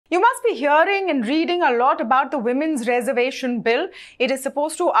You must be hearing and reading a lot about the Women's Reservation Bill. It is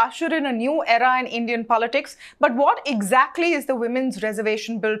supposed to usher in a new era in Indian politics. But what exactly is the Women's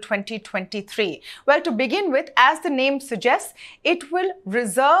Reservation Bill 2023? Well, to begin with, as the name suggests, it will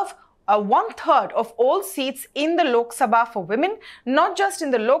reserve one-third of all seats in the Lok Sabha for women, not just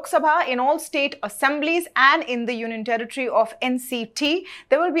in the Lok Sabha, in all state assemblies and in the Union Territory of NCT.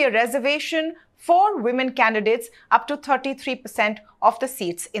 There will be a reservation for women candidates up to 33% of the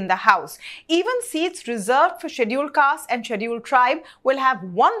seats in the House. Even seats reserved for scheduled caste and scheduled tribe will have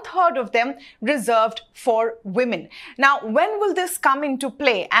one-third of them reserved for women. Now, when will this come into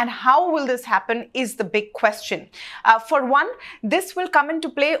play and how will this happen is the big question. For one, this will come into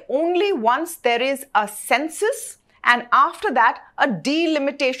play only once there is a census, and after that, a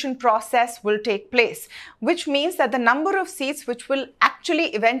delimitation process will take place, which means that the number of seats which will actually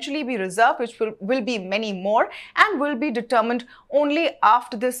eventually be reserved, which will be many more, and will be determined only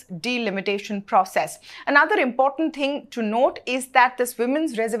after this delimitation process. Another important thing to note is that this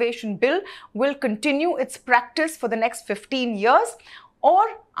Women's Reservation Bill will continue its practice for the next 15 years, or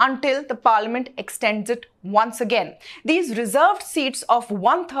until the Parliament extends it once again. These reserved seats of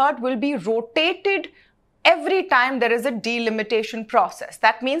one-third will be rotated every time there is a delimitation process.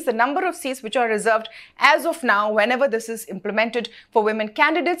 That means the number of seats which are reserved as of now, whenever this is implemented for women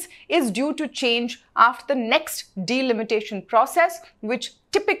candidates, is due to change after the next delimitation process, which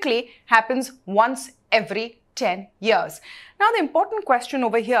typically happens once every 10 years. Now, the important question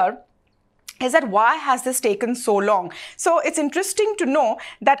over here is that why has this taken so long? So it's interesting to know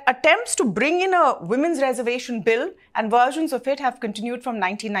that attempts to bring in a women's reservation bill and versions of it have continued from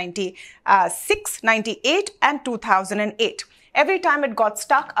 1996, 98 and 2008. Every time it got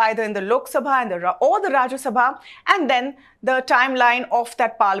stuck either in the Lok Sabha or the Rajya Sabha, and then the timeline of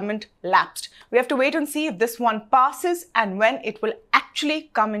that parliament lapsed. We have to wait and see if this one passes and when it will actually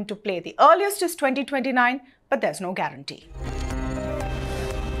come into play. The earliest is 2029, but there's no guarantee.